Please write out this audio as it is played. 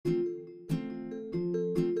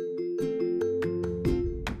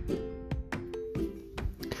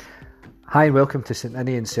Hi and welcome to St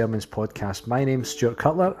Ninian Sermons podcast. My name's Stuart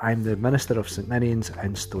Cutler. I'm the Minister of St Ninian's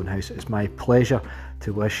in Stonehouse. It's my pleasure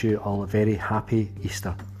to wish you all a very happy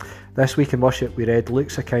Easter. This week in worship we read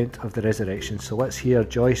Luke's account of the resurrection, so let's hear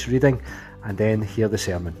Joyce reading and then hear the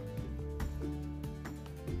sermon.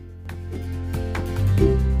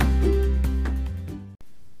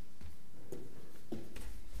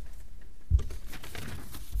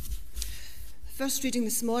 First reading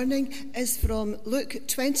this morning is from Luke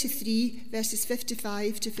 23, verses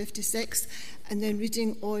 55 to 56, and then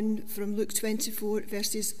reading on from Luke 24,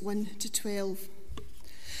 verses 1 to 12.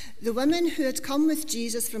 The women who had come with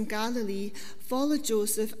Jesus from Galilee followed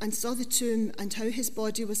Joseph and saw the tomb and how his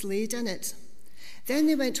body was laid in it. Then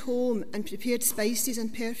they went home and prepared spices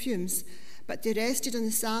and perfumes, but they rested on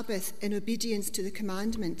the Sabbath in obedience to the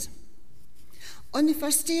commandment. On the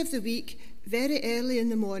first day of the week, very early in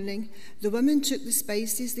the morning, the women took the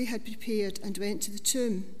spices they had prepared and went to the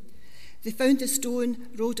tomb. They found the stone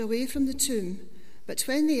rolled away from the tomb, but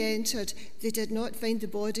when they entered, they did not find the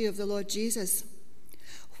body of the Lord Jesus.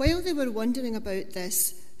 While they were wondering about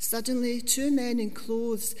this, suddenly 2 men in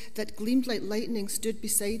clothes that gleamed like lightning stood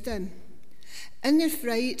beside them. In their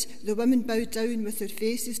fright, the women bowed down with their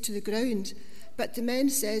faces to the ground, but the men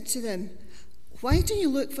said to them, "Why do you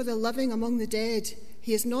look for the living among the dead?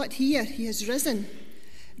 He is not here, he has risen.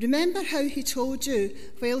 Remember how he told you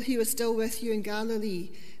while he was still with you in Galilee,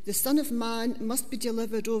 the Son of Man must be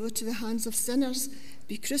delivered over to the hands of sinners,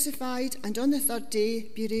 be crucified, and on the third day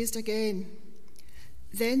be raised again."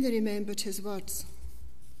 Then they remembered his words.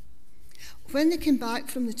 When they came back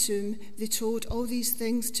from the tomb, they told all these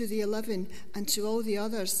things to the 11 and to all the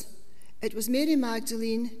others. It was Mary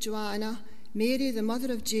Magdalene, Joanna, Mary, the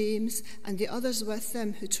mother of James, and the others with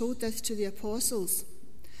them who told this to the apostles.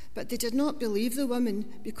 But they did not believe the women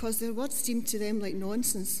because their words seemed to them like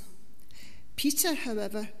nonsense. Peter,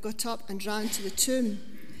 however, got up and ran to the tomb.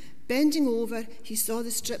 Bending over, he saw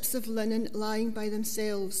the strips of linen lying by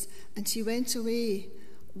themselves, and he went away,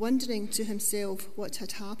 wondering to himself what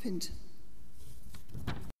had happened.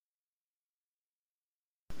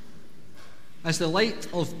 As the light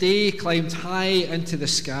of day climbed high into the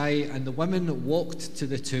sky and the women walked to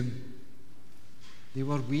the tomb, they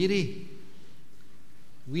were weary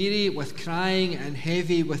with crying and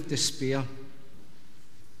heavy with despair.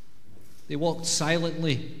 They walked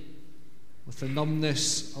silently with the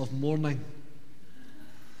numbness of mourning.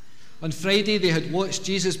 On Friday, they had watched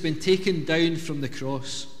Jesus being taken down from the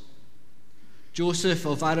cross. Joseph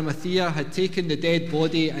of Arimathea had taken the dead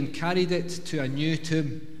body and carried it to a new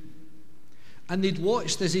tomb. And they'd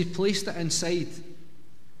watched as he placed it inside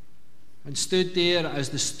and stood there as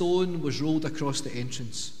the stone was rolled across the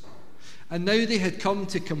entrance. And now they had come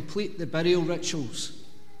to complete the burial rituals.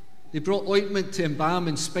 They brought ointment to embalm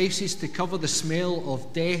and spices to cover the smell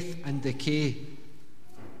of death and decay.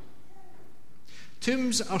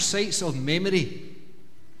 Tombs are sites of memory.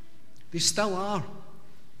 They still are.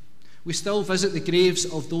 We still visit the graves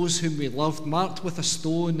of those whom we loved, marked with a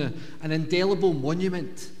stone, an indelible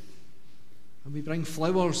monument. And we bring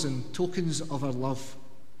flowers and tokens of our love.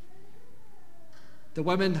 The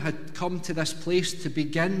women had come to this place to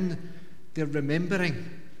begin their remembering.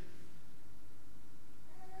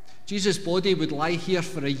 Jesus' body would lie here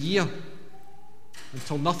for a year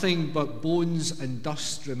until nothing but bones and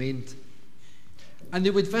dust remained. And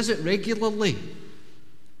they would visit regularly.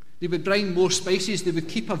 They would bring more spices. They would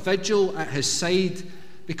keep a vigil at his side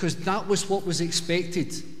because that was what was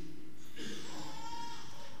expected.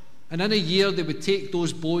 And in a year, they would take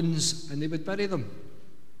those bones and they would bury them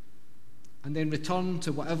and then return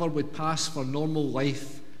to whatever would pass for normal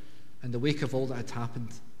life in the wake of all that had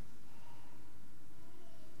happened.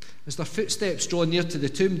 As their footsteps draw near to the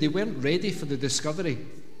tomb, they weren't ready for the discovery.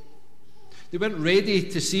 They weren't ready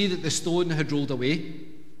to see that the stone had rolled away,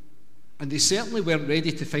 and they certainly weren't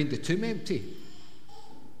ready to find the tomb empty,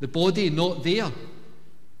 the body not there.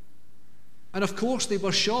 And of course, they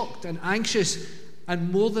were shocked and anxious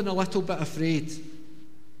and more than a little bit afraid.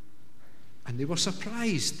 And they were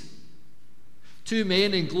surprised. 2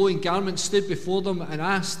 men in glowing garments stood before them and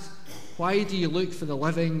asked, "Why do you look for the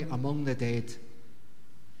living among the dead?"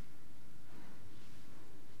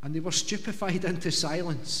 And they were stupefied into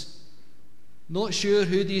silence, not sure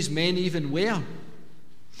who these men even were,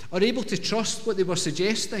 or able to trust what they were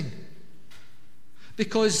suggesting.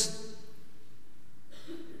 Because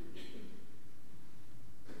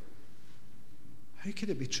how could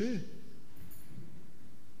it be true?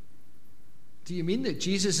 Do you mean that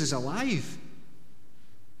Jesus is alive?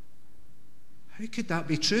 How could that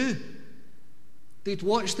be true? They'd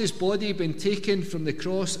watched his body being taken from the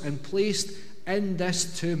cross and placed in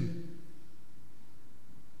this tomb.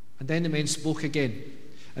 And then the men spoke again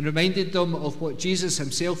and reminded them of what Jesus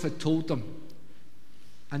himself had told them.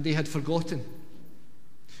 And they had forgotten.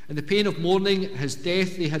 In the pain of mourning his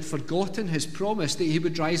death, they had forgotten his promise that he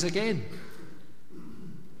would rise again.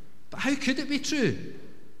 But how could it be true?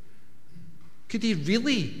 Could he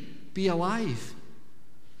really be alive?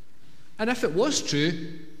 And if it was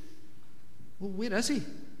true, well, where is he?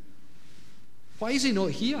 Why is he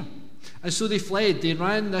not here? And so they fled. They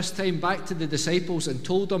ran this time back to the disciples and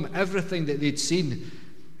told them everything that they'd seen.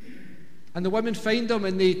 And the women find him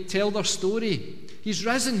and they tell their story. He's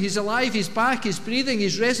risen, he's alive, he's back, he's breathing,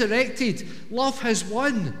 he's resurrected. Love has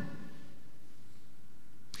won.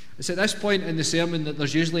 It's at this point in the sermon that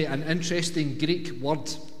there's usually an interesting Greek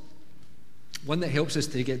word, one that helps us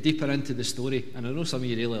to get deeper into the story. And I know some of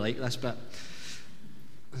you really like this bit,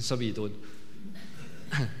 and some of you don't.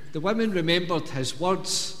 The women remembered his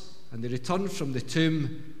words, and they returned from the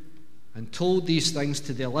tomb and told these things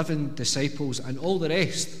to the 11 disciples and all the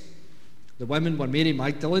rest. The women were Mary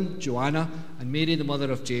Magdalene, Joanna, and Mary the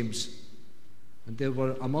mother of James. And there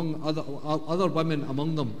were among other women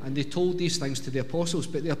among them, and they told these things to the apostles.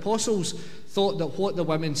 But the apostles thought that what the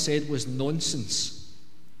women said was nonsense,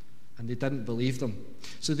 and they didn't believe them.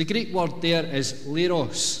 So the Greek word there is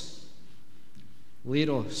leros.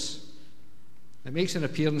 Leros. It makes an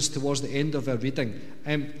appearance towards the end of our reading.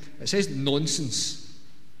 It says nonsense,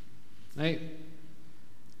 right?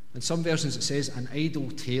 In some versions it says an idle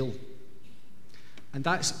tale. And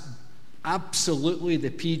that's absolutely the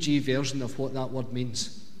PG version of what that word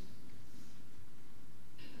means.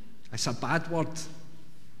 It's a bad word.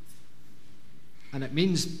 And it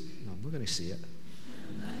means, no, I'm not going to say it.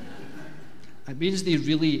 It means they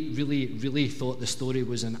really, really, really thought the story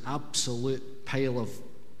was an absolute pile of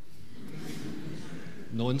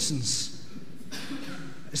nonsense.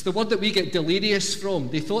 It's the word that we get delirious from.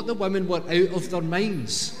 They thought the women were out of their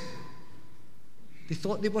minds. They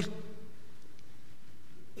thought they were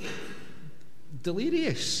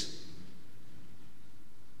delirious,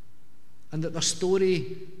 and that their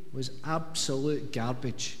story was absolute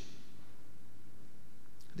garbage.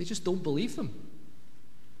 They just don't believe them.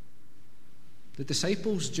 The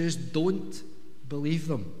disciples just don't believe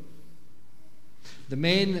them. The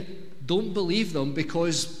men don't believe them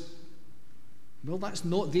because, well, that's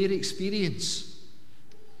not their experience.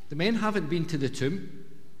 The men haven't been to the tomb.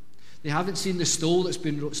 They haven't seen the stone that's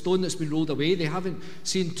been rolled away. They haven't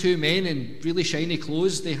seen two men in really shiny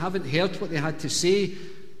clothes. They haven't heard what they had to say.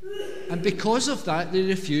 And because of that, they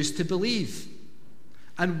refused to believe.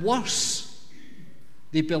 And worse,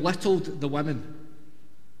 they belittled the women.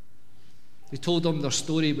 They told them their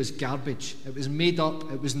story was garbage. It was made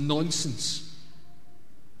up. It was nonsense.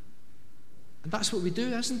 And that's what we do,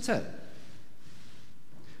 isn't it?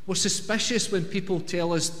 We're suspicious when people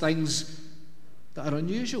tell us things that are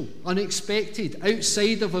unusual, unexpected,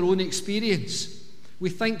 outside of our own experience. We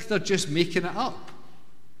think they're just making it up.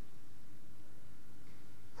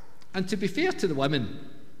 And to be fair to the women,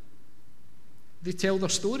 they tell their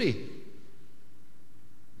story.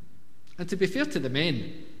 And to be fair to the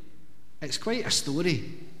men, it's quite a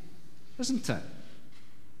story, isn't it?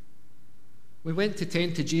 We went to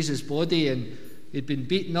tend to Jesus' body, and he'd been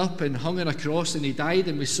beaten up and hung on a cross, and he died,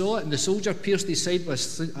 and we saw it, and the soldier pierced his side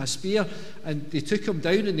with a spear, and they took him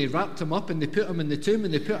down and they wrapped him up and they put him in the tomb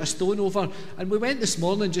and they put a stone over. And we went this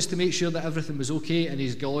morning just to make sure that everything was okay, and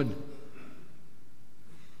he's gone.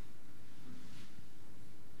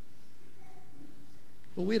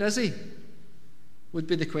 Well, where is he? Would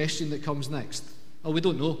be the question that comes next. Oh, we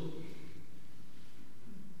don't know.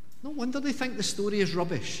 No wonder they think the story is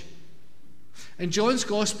rubbish. In John's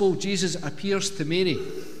Gospel, Jesus appears to Mary,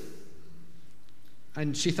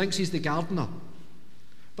 and she thinks he's the gardener.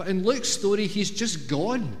 But in Luke's story, he's just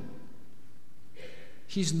gone.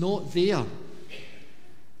 He's not there.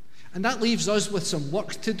 And that leaves us with some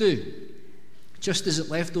work to do, just as it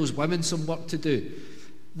left those women some work to do.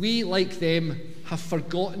 We, like them, have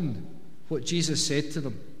forgotten what Jesus said to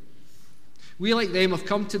them. We, like them, have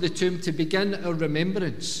come to the tomb to begin our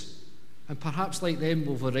remembrance. And perhaps, like them,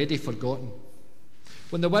 we've already forgotten.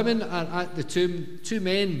 When the women are at the tomb, two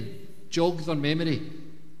men jog their memory.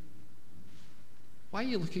 Why are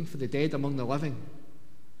you looking for the dead among the living?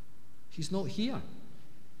 He's not here.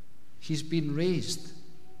 He's been raised.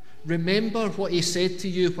 Remember what he said to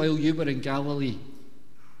you while you were in Galilee.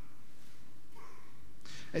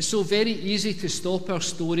 It's so very easy to stop our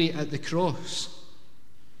story at the cross.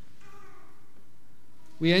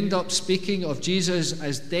 We end up speaking of Jesus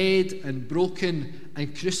as dead and broken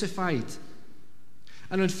and crucified.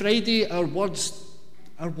 And on Friday, our words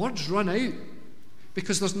run out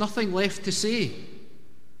because there's nothing left to say.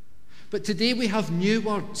 But today we have new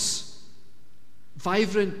words.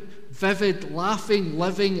 Vibrant, vivid, laughing,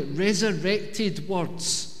 living, resurrected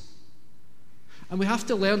words. And we have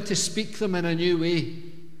to learn to speak them in a new way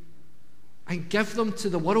and give them to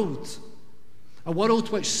the world. A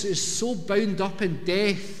world which is so bound up in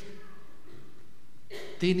death.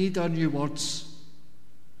 They need our new words.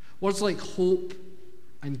 Words like hope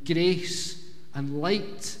and grace and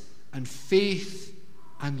light and faith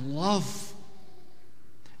and love.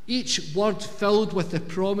 Each word filled with the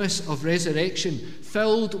promise of resurrection,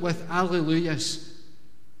 filled with alleluias.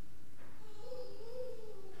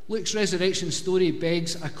 Luke's resurrection story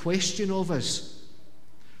begs a question of us.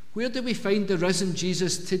 Where do we find the risen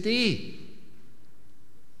Jesus today?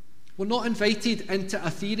 We're not invited into a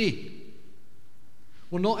theory.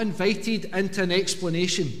 We're not invited into an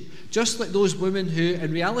explanation, just like those women who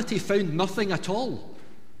in reality found nothing at all.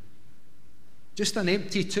 Just an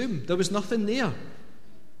empty tomb. There was nothing there.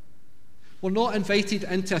 We're not invited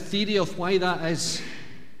into a theory of why that is,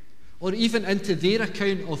 or even into their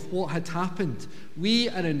account of what had happened. We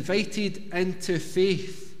are invited into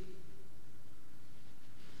faith.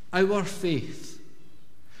 Our faith.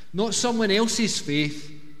 Not someone else's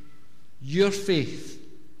faith, your faith.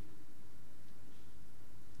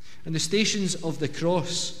 In the stations of the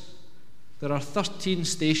cross, there are 13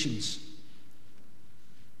 stations.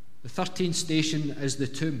 The 13th station is the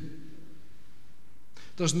tomb.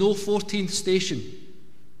 There's no 14th station,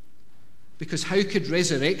 because how could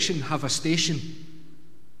resurrection have a station?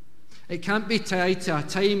 It can't be tied to a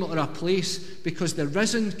time or a place, because the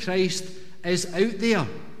risen Christ is out there.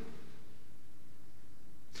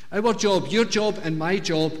 Our job, your job and my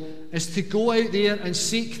job, is to go out there and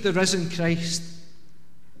seek the risen Christ.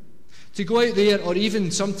 To go out there, or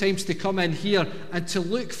even sometimes to come in here and to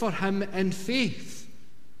look for him in faith.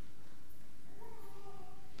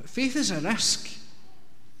 But faith is a risk.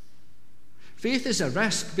 Faith is a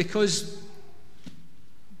risk because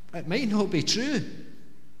it might not be true.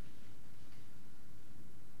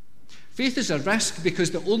 Faith is a risk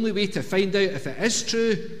because the only way to find out if it is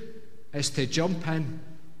true is to jump in.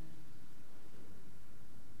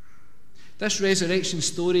 This resurrection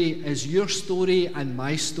story is your story and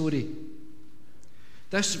my story.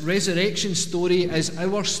 This resurrection story is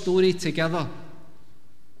our story together.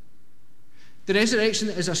 The resurrection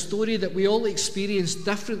is a story that we all experience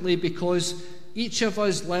differently because each of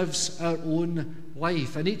us lives our own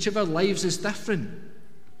life, and each of our lives is different.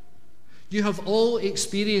 You have all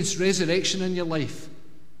experienced resurrection in your life.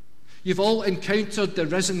 You've all encountered the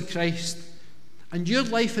risen Christ, and your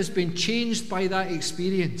life has been changed by that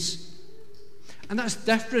experience. And that's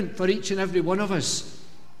different for each and every one of us.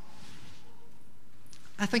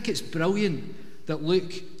 I think it's brilliant that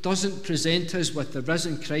Luke doesn't present us with the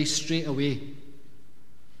risen Christ straight away.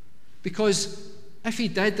 Because if he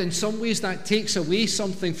did, in some ways that takes away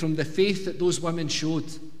something from the faith that those women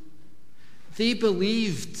showed. They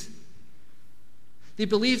believed. They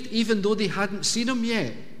believed even though they hadn't seen him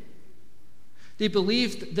yet. They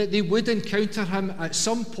believed that they would encounter him at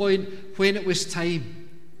some point when it was time.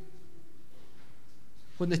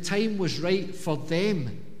 When the time was right for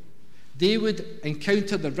them, they would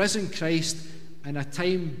encounter the risen Christ in a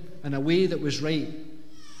time and a way that was right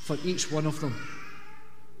for each one of them.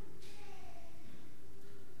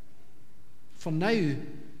 For now,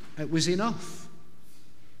 it was enough.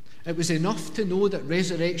 It was enough to know that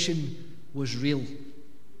resurrection was real.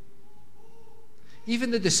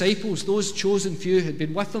 Even the disciples, those chosen few who'd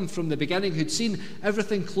been with him from the beginning, who'd seen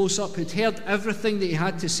everything close up, who'd heard everything that he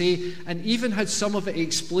had to say, and even had some of it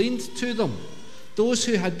explained to them, those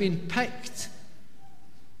who had been picked,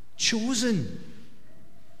 chosen,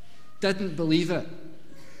 didn't believe it.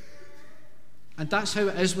 And that's how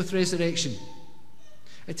it is with resurrection.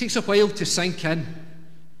 It takes a while to sink in,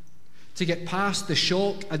 to get past the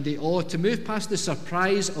shock and the awe, to move past the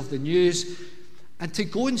surprise of the news, and to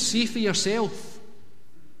go and see for yourself.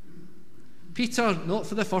 Peter, not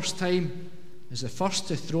for the first time, is the first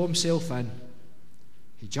to throw himself in.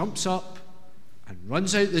 He jumps up and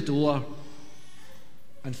runs out the door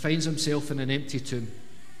and finds himself in an empty tomb.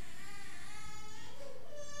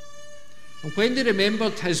 And when they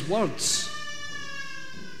remembered his words,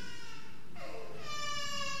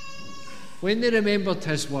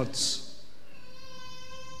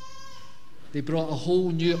 they brought a whole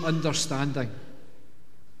new understanding.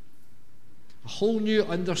 A whole new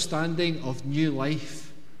understanding of new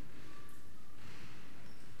life.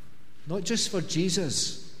 Not just for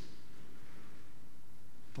Jesus,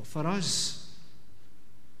 but for us.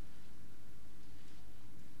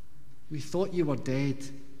 We thought you were dead.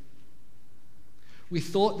 We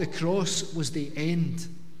thought the cross was the end.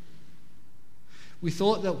 We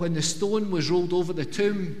thought that when the stone was rolled over the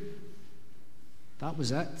tomb, that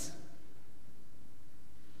was it.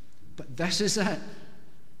 But this is it.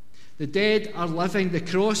 The dead are living, the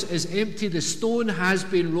cross is empty, the stone has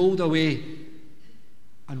been rolled away.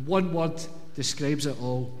 And one word describes it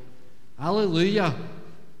all. Alleluia!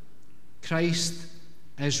 Christ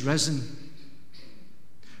is risen.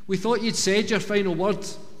 We thought you'd said your final word.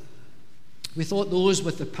 We thought those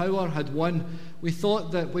with the power had won. We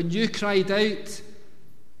thought that when you cried out,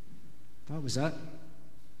 that was it.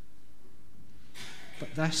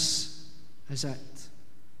 But this is it.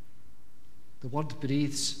 The word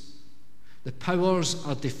breathes. The powers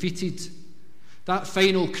are defeated. That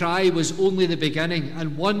final cry was only the beginning,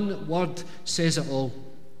 and one word says it all.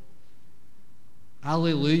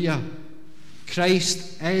 Alleluia!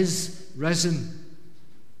 Christ is risen.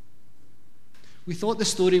 We thought the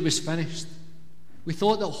story was finished. We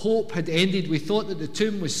thought that hope had ended. We thought that the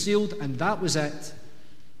tomb was sealed, and that was it.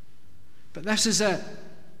 But this is it.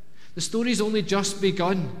 The story's only just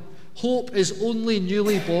begun. Hope is only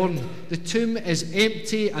newly born. The tomb is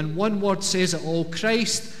empty, and one word says it all.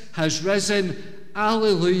 Christ has risen.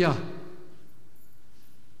 Alleluia.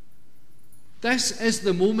 This is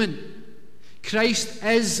the moment. Christ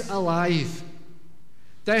is alive.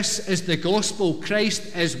 This is the gospel.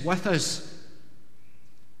 Christ is with us.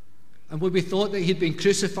 And when we thought that he'd been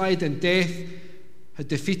crucified and death had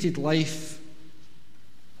defeated life,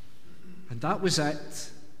 and that was it.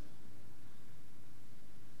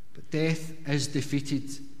 But death is defeated.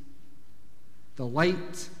 The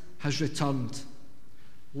light has returned.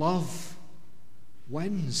 Love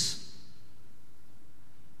wins.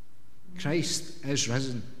 Christ is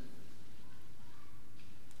risen.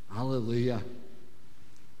 Alleluia.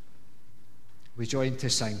 We join to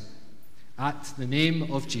sing, At the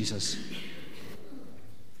Name of Jesus.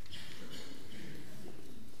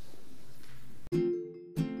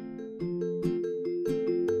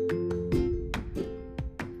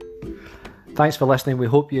 Thanks for listening. We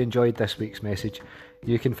hope you enjoyed this week's message.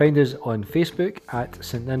 You can find us on Facebook at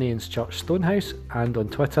St Ninian's Church Stonehouse and on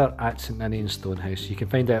Twitter at St Ninian's Stonehouse. You can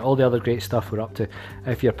find out all the other great stuff we're up to.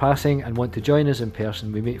 If you're passing and want to join us in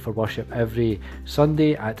person, we meet for worship every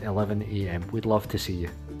Sunday at 11 a.m. We'd love to see you.